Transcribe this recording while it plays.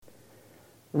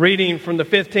Reading from the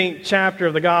 15th chapter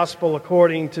of the Gospel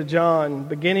according to John,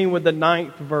 beginning with the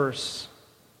 9th verse.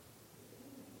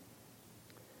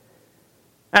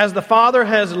 As the Father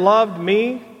has loved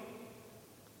me,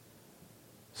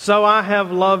 so I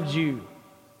have loved you.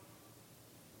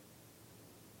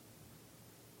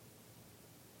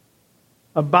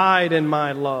 Abide in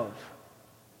my love.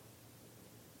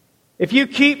 If you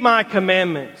keep my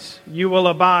commandments, you will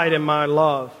abide in my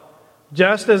love,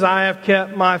 just as I have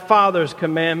kept my Father's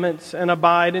commandments and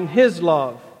abide in His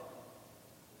love.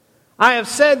 I have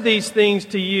said these things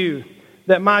to you,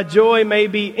 that my joy may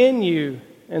be in you,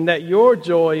 and that your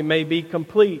joy may be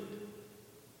complete.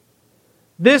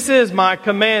 This is my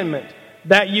commandment,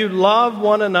 that you love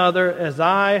one another as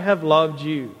I have loved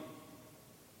you.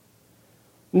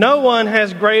 No one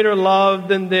has greater love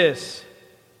than this,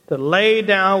 to lay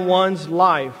down one's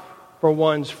life for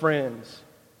one's friends.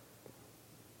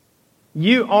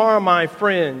 You are my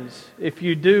friends if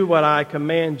you do what I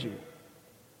command you.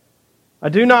 I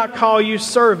do not call you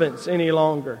servants any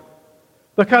longer,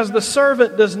 because the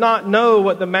servant does not know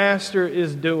what the master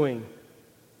is doing.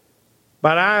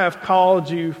 But I have called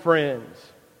you friends,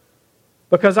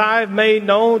 because I have made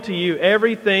known to you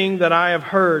everything that I have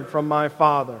heard from my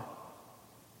Father.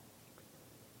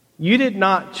 You did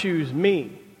not choose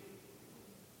me,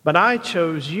 but I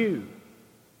chose you.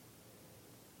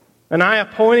 And I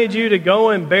appointed you to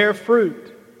go and bear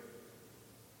fruit,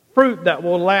 fruit that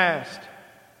will last,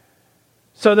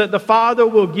 so that the Father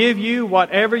will give you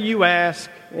whatever you ask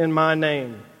in my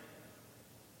name.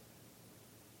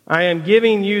 I am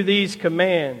giving you these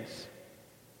commands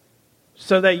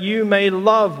so that you may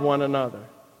love one another.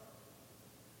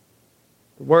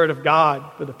 The Word of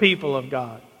God for the people of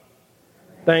God.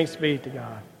 Thanks be to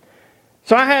God.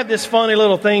 So I have this funny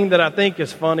little thing that I think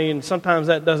is funny, and sometimes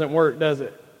that doesn't work, does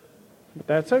it? But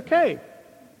that's okay.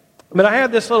 But I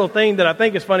have this little thing that I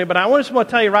think is funny, but I just want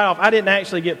to tell you right off, I didn't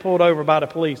actually get pulled over by the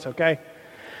police, okay?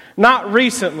 Not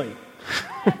recently.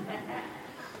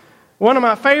 One of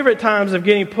my favorite times of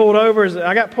getting pulled over is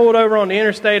I got pulled over on the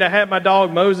interstate. I had my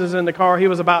dog Moses in the car. He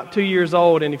was about 2 years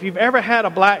old. And if you've ever had a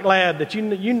black lab, that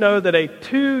you know that a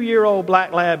 2-year-old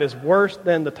black lab is worse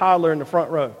than the toddler in the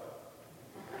front row.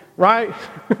 Right?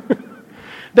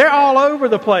 They're all over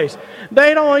the place.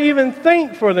 They don't even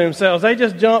think for themselves. They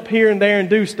just jump here and there and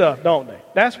do stuff, don't they?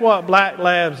 That's what black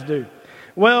labs do.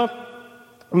 Well,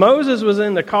 Moses was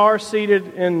in the car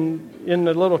seated in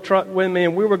the little truck with me,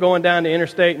 and we were going down the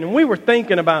interstate, and we were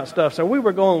thinking about stuff, so we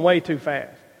were going way too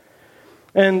fast.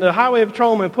 And the highway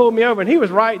patrolman pulled me over, and he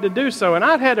was right to do so. And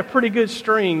I'd had a pretty good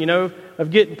string,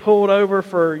 of getting pulled over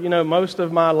for, most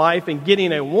of my life and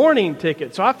getting a warning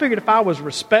ticket. So I figured if I was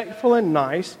respectful and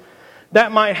nice,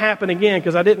 that might happen again,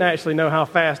 because I didn't actually know how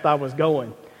fast I was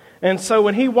going. And so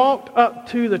when he walked up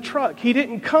to the truck, he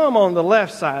didn't come on the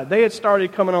left side. They had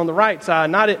started coming on the right side,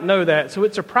 and I didn't know that. So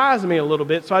it surprised me a little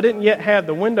bit. So I didn't yet have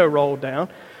the window rolled down,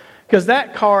 because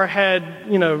that car had,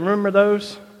 remember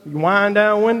those wind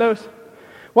down windows?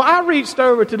 Well, I reached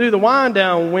over to do the wind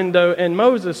down window, and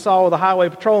Moses saw the highway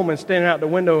patrolman standing out the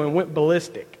window and went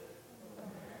ballistic.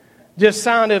 Just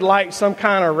sounded like some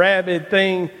kind of rabid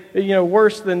thing,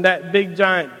 worse than that big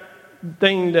giant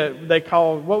thing that they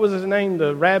called, what was his name,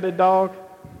 the rabid dog?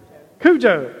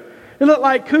 Cujo. It looked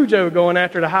like Cujo going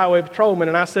after the highway patrolman,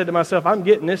 and I said to myself, I'm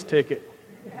getting this ticket.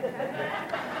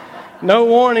 No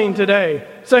warning today.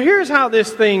 So here's how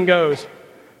this thing goes.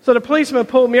 So the policeman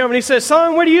pulled me over, and he said,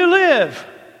 son, where do you live?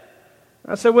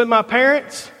 I said, with my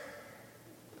parents.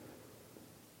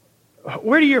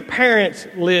 Where do your parents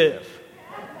live?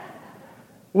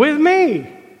 With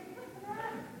me.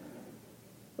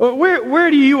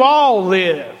 Where do you all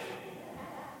live?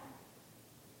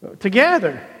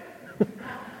 Together.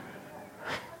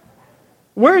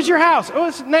 Where's your house? Oh,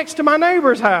 it's next to my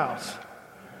neighbor's house.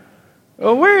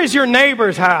 Well, where is your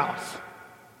neighbor's house?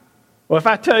 Well, if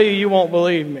I tell you, you won't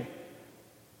believe me.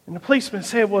 And the policeman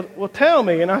said, well, tell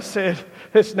me. And I said,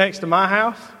 it's next to my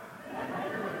house.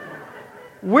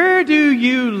 Where do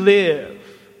you live?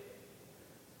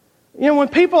 When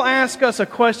people ask us a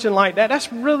question like that,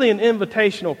 that's really an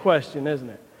invitational question, isn't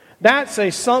it?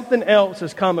 That's something else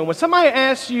is coming. When somebody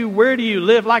asks you, where do you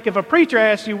live? Like if a preacher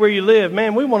asks you where you live,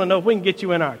 man, we want to know if we can get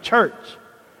you in our church.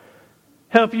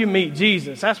 Help you meet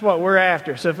Jesus. That's what we're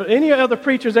after. So if any other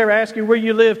preachers ever ask you where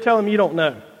you live, tell them you don't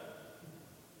know.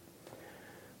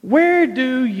 Where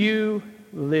do you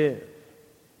live?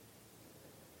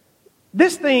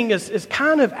 This thing is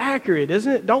kind of accurate, isn't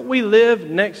it? Don't we live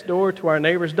next door to our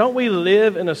neighbors? Don't we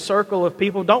live in a circle of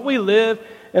people? Don't we live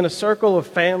in a circle of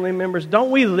family members?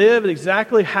 Don't we live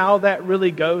exactly how that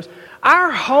really goes? Our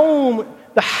home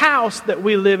the house that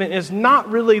we live in is not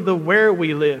really the where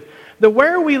we live. The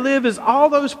where we live is all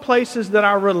those places that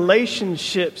our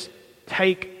relationships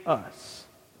take us.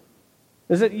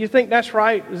 You think that's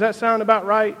right? Does that sound about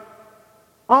right?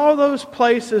 All those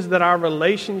places that our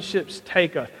relationships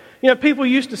take us. You know, people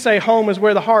used to say home is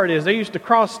where the heart is. They used to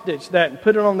cross-stitch that and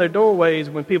put it on their doorways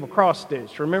when people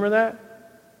cross-stitched. Remember that?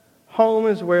 Home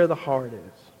is where the heart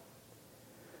is.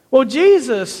 Well,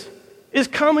 Jesus is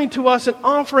coming to us and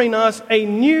offering us a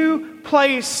new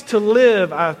place to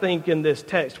live, I think, in this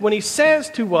text. When he says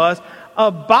to us,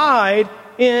 abide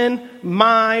in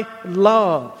my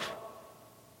love.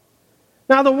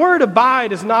 Now, the word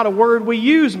abide is not a word we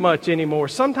use much anymore.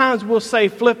 Sometimes we'll say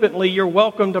flippantly, you're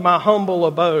welcome to my humble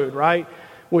abode, right?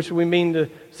 Which we mean to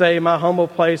say my humble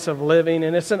place of living.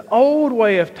 And it's an old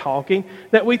way of talking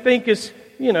that we think is,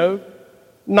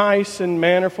 nice and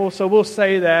mannerful. So we'll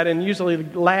say that and usually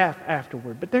laugh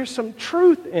afterward. But there's some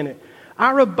truth in it.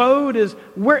 Our abode is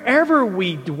wherever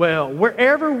we dwell,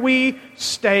 wherever we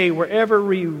stay, wherever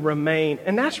we remain.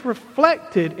 And that's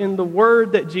reflected in the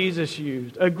word that Jesus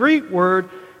used. A Greek word,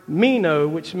 meno,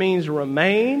 which means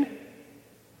remain,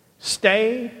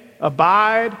 stay,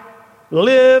 abide,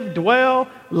 live, dwell,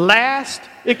 last.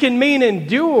 It can mean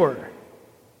endure.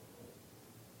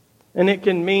 And it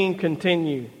can mean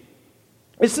continue.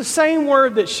 It's the same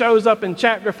word that shows up in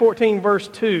chapter 14, verse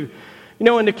 2. You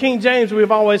know, in the King James,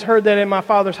 we've always heard that in my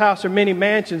Father's house are many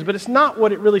mansions, but it's not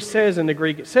what it really says in the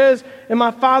Greek. It says, in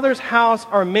my Father's house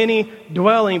are many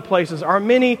dwelling places, are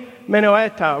many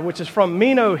menoeta, which is from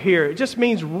meno here. It just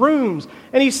means rooms.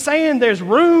 And he's saying there's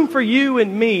room for you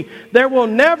and me. There will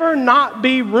never not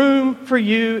be room for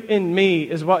you and me,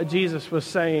 is what Jesus was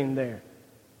saying there.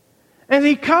 And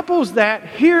he couples that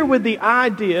here with the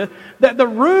idea that the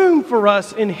room for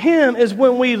us in him is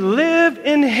when we live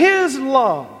in his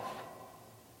love.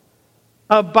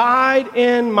 Abide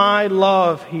in my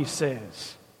love, he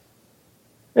says.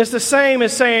 It's the same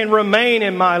as saying remain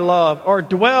in my love, or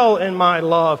dwell in my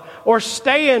love, or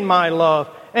stay in my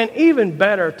love, and even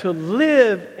better, to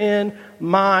live in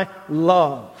my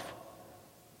love.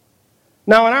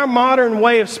 Now, in our modern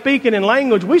way of speaking and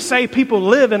language, we say people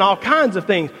live in all kinds of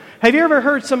things. Have you ever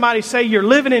heard somebody say you're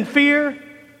living in fear?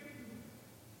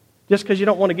 Just because you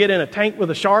don't want to get in a tank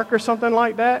with a shark or something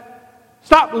like that?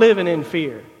 Stop living in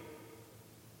fear.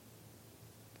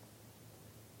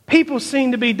 People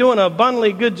seem to be doing an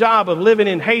abundantly good job of living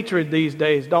in hatred these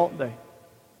days, don't they?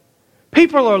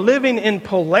 People are living in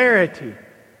polarity.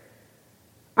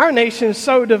 Our nation's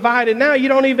so divided now you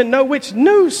don't even know which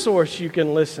news source you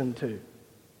can listen to.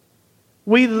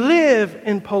 We live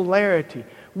in polarity.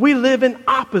 We live in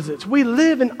opposites. We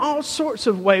live in all sorts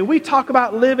of ways. We talk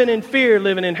about living in fear,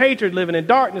 living in hatred, living in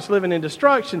darkness, living in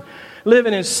destruction,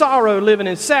 living in sorrow, living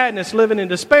in sadness, living in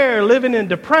despair, living in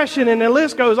depression, and the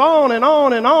list goes on and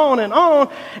on and on and on.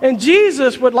 And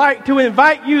Jesus would like to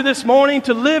invite you this morning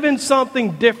to live in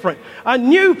something different, a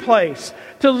new place,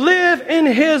 to live in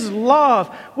his love,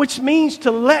 which means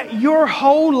to let your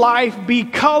whole life be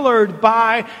colored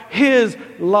by his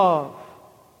love.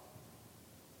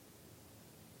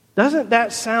 Doesn't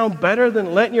that sound better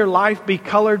than letting your life be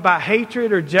colored by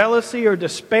hatred or jealousy or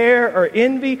despair or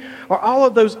envy or all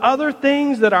of those other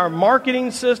things that our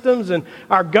marketing systems and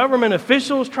our government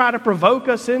officials try to provoke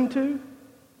us into?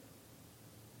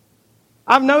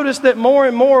 I've noticed that more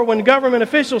and more when government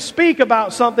officials speak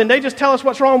about something, they just tell us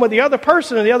what's wrong with the other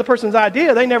person and the other person's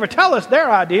idea. They never tell us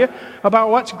their idea about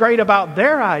what's great about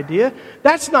their idea.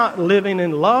 That's not living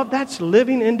in love. That's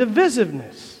living in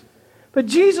divisiveness. But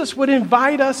Jesus would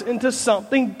invite us into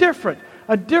something different,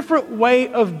 a different way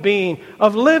of being,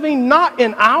 of living not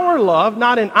in our love,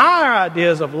 not in our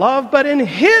ideas of love, but in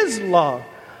his love,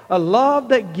 a love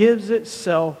that gives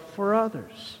itself for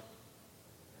others.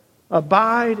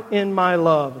 Abide in my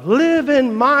love. Live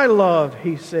in my love,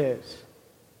 he says.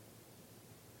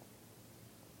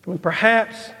 And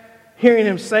perhaps hearing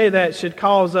him say that should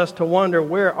cause us to wonder,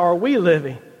 where are we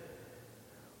living?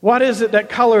 What is it that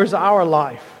colors our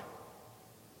life?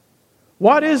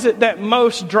 What is it that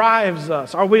most drives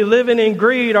us? Are we living in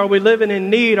greed? Are we living in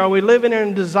need? Are we living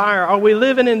in desire? Are we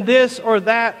living in this or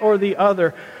that or the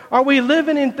other? Are we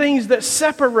living in things that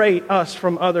separate us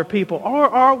from other people? Or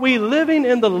are we living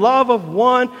in the love of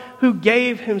one who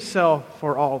gave himself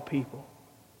for all people?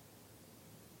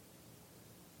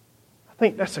 I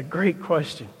think that's a great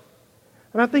question.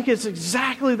 And I think it's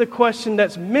exactly the question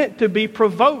that's meant to be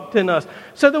provoked in us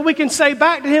so that we can say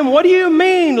back to him, what do you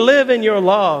mean live in your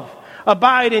love?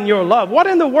 Abide in your love. What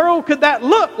in the world could that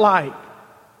look like?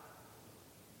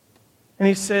 And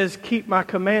he says, keep my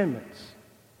commandments.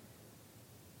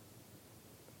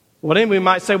 Well, then we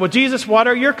might say, well, Jesus, what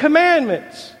are your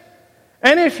commandments?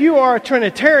 And if you are a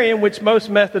Trinitarian, which most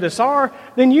Methodists are,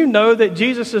 then you know that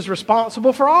Jesus is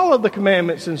responsible for all of the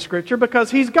commandments in Scripture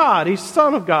because He's God. He's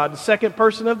Son of God, the second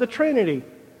person of the Trinity.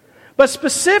 But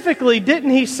specifically, didn't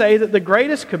He say that the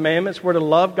greatest commandments were to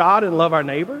love God and love our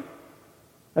neighbor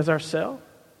as ourselves?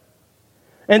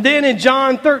 And then in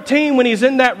John 13, when He's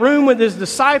in that room with His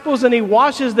disciples and He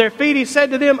washes their feet, He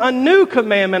said to them, "A new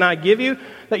commandment I give you,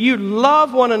 that you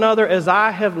love one another as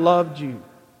I have loved you."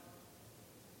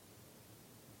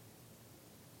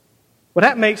 Well,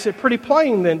 that makes it pretty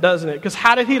plain then, doesn't it? Because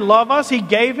how did He love us? He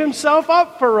gave Himself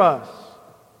up for us.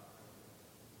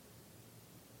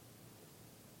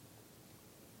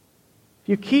 If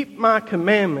you keep my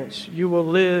commandments, you will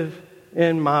live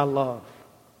in my love.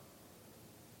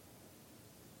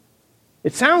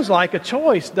 It sounds like a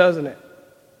choice, doesn't it?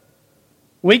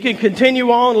 We can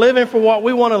continue on living for what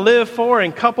we want to live for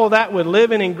and couple that with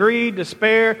living in greed,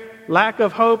 despair, lack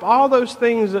of hope, all those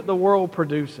things that the world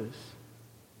produces.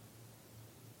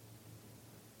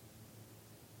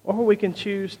 Or we can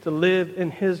choose to live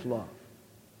in His love,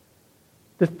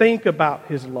 to think about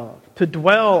His love, to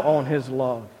dwell on His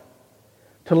love,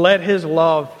 to let His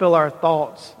love fill our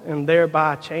thoughts and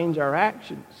thereby change our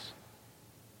actions.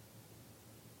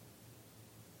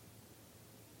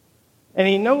 And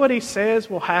you know what He says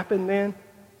will happen then?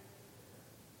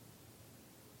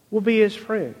 We'll be His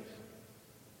friends.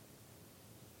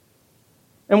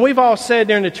 And we've all said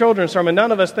during the children's sermon,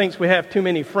 none of us thinks we have too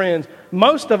many friends.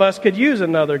 Most of us could use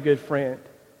another good friend.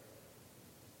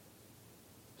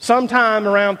 Sometime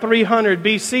around 300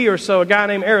 BC or so, a guy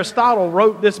named Aristotle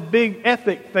wrote this big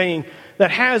ethic thing that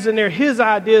has in there his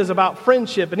ideas about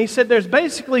friendship. And he said there's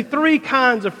basically three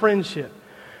kinds of friendship.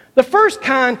 The first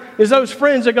kind is those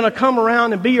friends that are going to come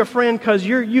around and be your friend because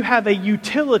you have a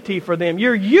utility for them.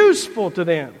 You're useful to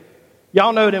them.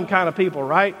 Y'all know them kind of people,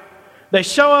 right? They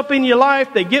show up in your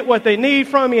life, they get what they need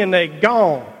from you, and they're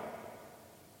gone.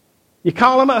 You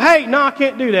call them up, "Hey, no, I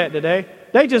can't do that today."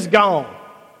 They just gone.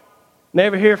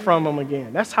 Never hear from them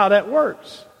again. That's how that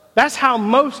works. That's how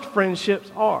most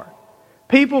friendships are.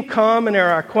 People come and they're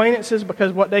our acquaintances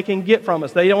because what they can get from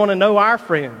us. They don't want to know our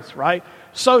friends, right?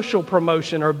 Social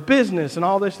promotion or business and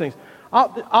all these things.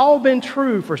 All been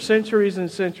true for centuries and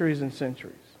centuries and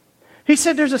centuries. He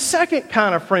said there's a second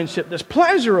kind of friendship that's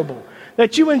pleasurable,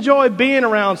 that you enjoy being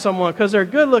around someone because they're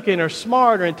good looking or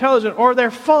smart or intelligent or they're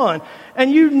fun.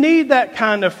 And you need that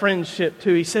kind of friendship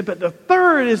too. He said, but the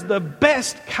third is the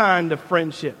best kind of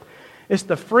friendship. It's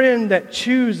the friend that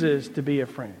chooses to be a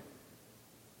friend.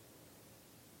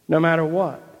 No matter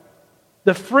what.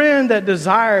 The friend that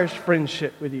desires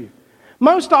friendship with you.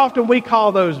 Most often we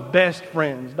call those best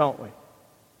friends, don't we?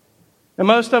 And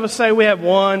most of us say we have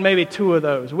one, maybe two of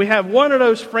those. We have one of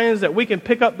those friends that we can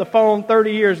pick up the phone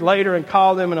 30 years later and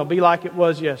call them and it'll be like it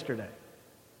was yesterday.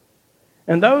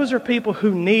 And those are people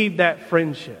who need that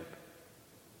friendship.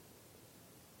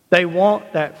 They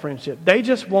want that friendship. They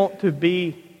just want to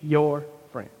be your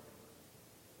friend.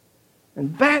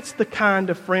 And that's the kind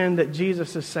of friend that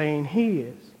Jesus is saying He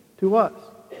is to us.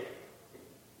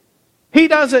 He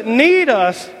doesn't need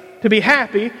us to be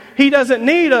happy. He doesn't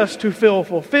need us to feel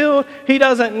fulfilled. He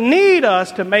doesn't need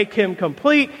us to make Him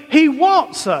complete. He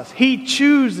wants us. He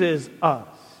chooses us.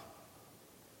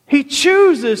 He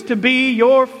chooses to be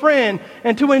your friend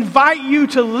and to invite you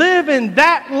to live in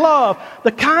that love,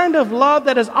 the kind of love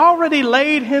that has already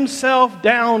laid Himself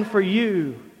down for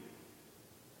you.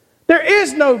 There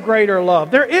is no greater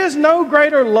love. There is no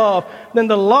greater love than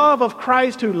the love of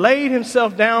Christ who laid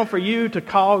Himself down for you to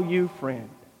call you friend.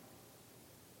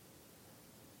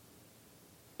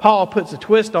 Paul puts a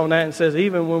twist on that and says,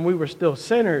 even when we were still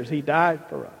sinners, He died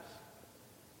for us.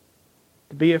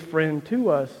 To be a friend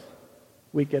to us,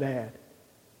 we could add.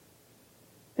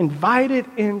 Invited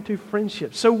into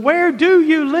friendship. So where do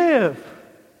you live?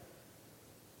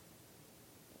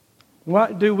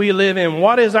 What do we live in?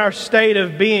 What is our state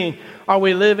of being? Are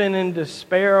we living in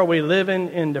despair? Are we living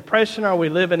in depression? Are we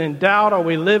living in doubt? Are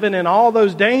we living in all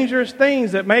those dangerous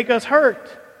things that make us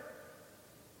hurt?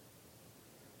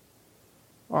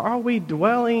 Or are we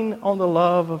dwelling on the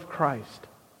love of Christ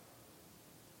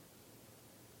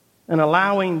and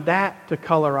allowing that to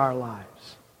color our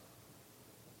lives?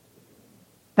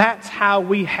 That's how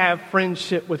we have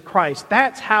friendship with Christ.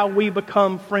 That's how we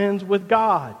become friends with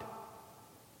God.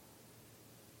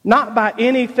 Not by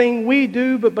anything we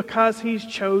do, but because He's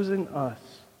chosen us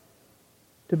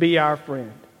to be our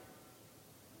friend.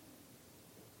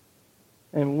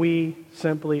 And we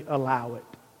simply allow it.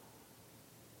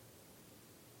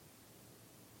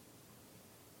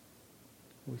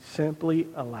 We simply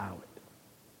allow it.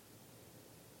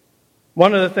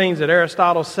 One of the things that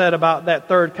Aristotle said about that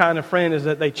third kind of friend is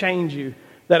that they change you,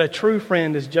 that a true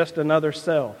friend is just another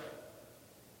self.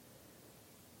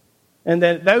 And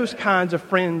that those kinds of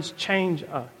friends change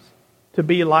us to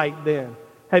be like them.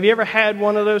 Have you ever had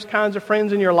one of those kinds of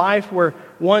friends in your life where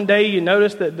one day you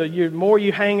notice that the more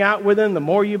you hang out with them, the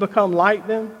more you become like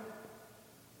them?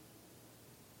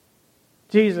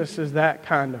 Jesus is that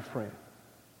kind of friend.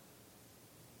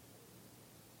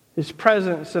 His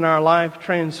presence in our life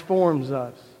transforms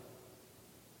us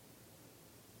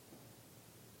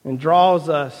and draws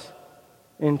us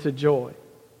into joy.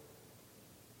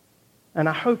 And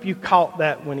I hope you caught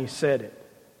that when he said it.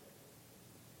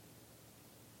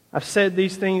 I've said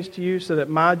these things to you so that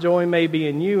my joy may be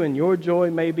in you and your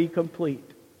joy may be complete.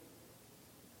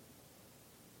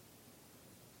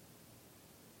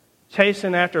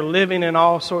 Chasing after living in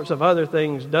all sorts of other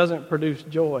things doesn't produce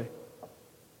joy.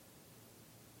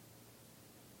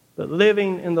 But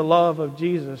living in the love of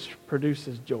Jesus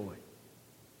produces joy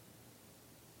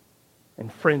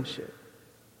and friendship.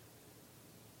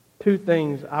 Two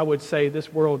things I would say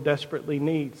this world desperately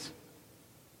needs.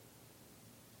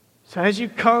 So as you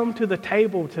come to the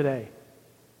table today,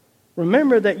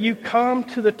 remember that you come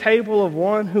to the table of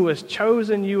one who has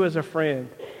chosen you as a friend,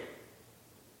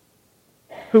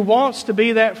 who wants to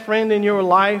be that friend in your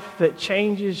life that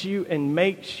changes you and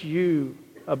makes you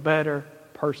a better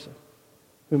person,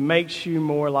 who makes you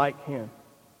more like him.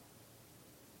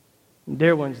 And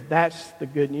dear ones, that's the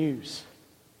good news.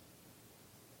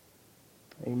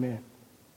 Amen.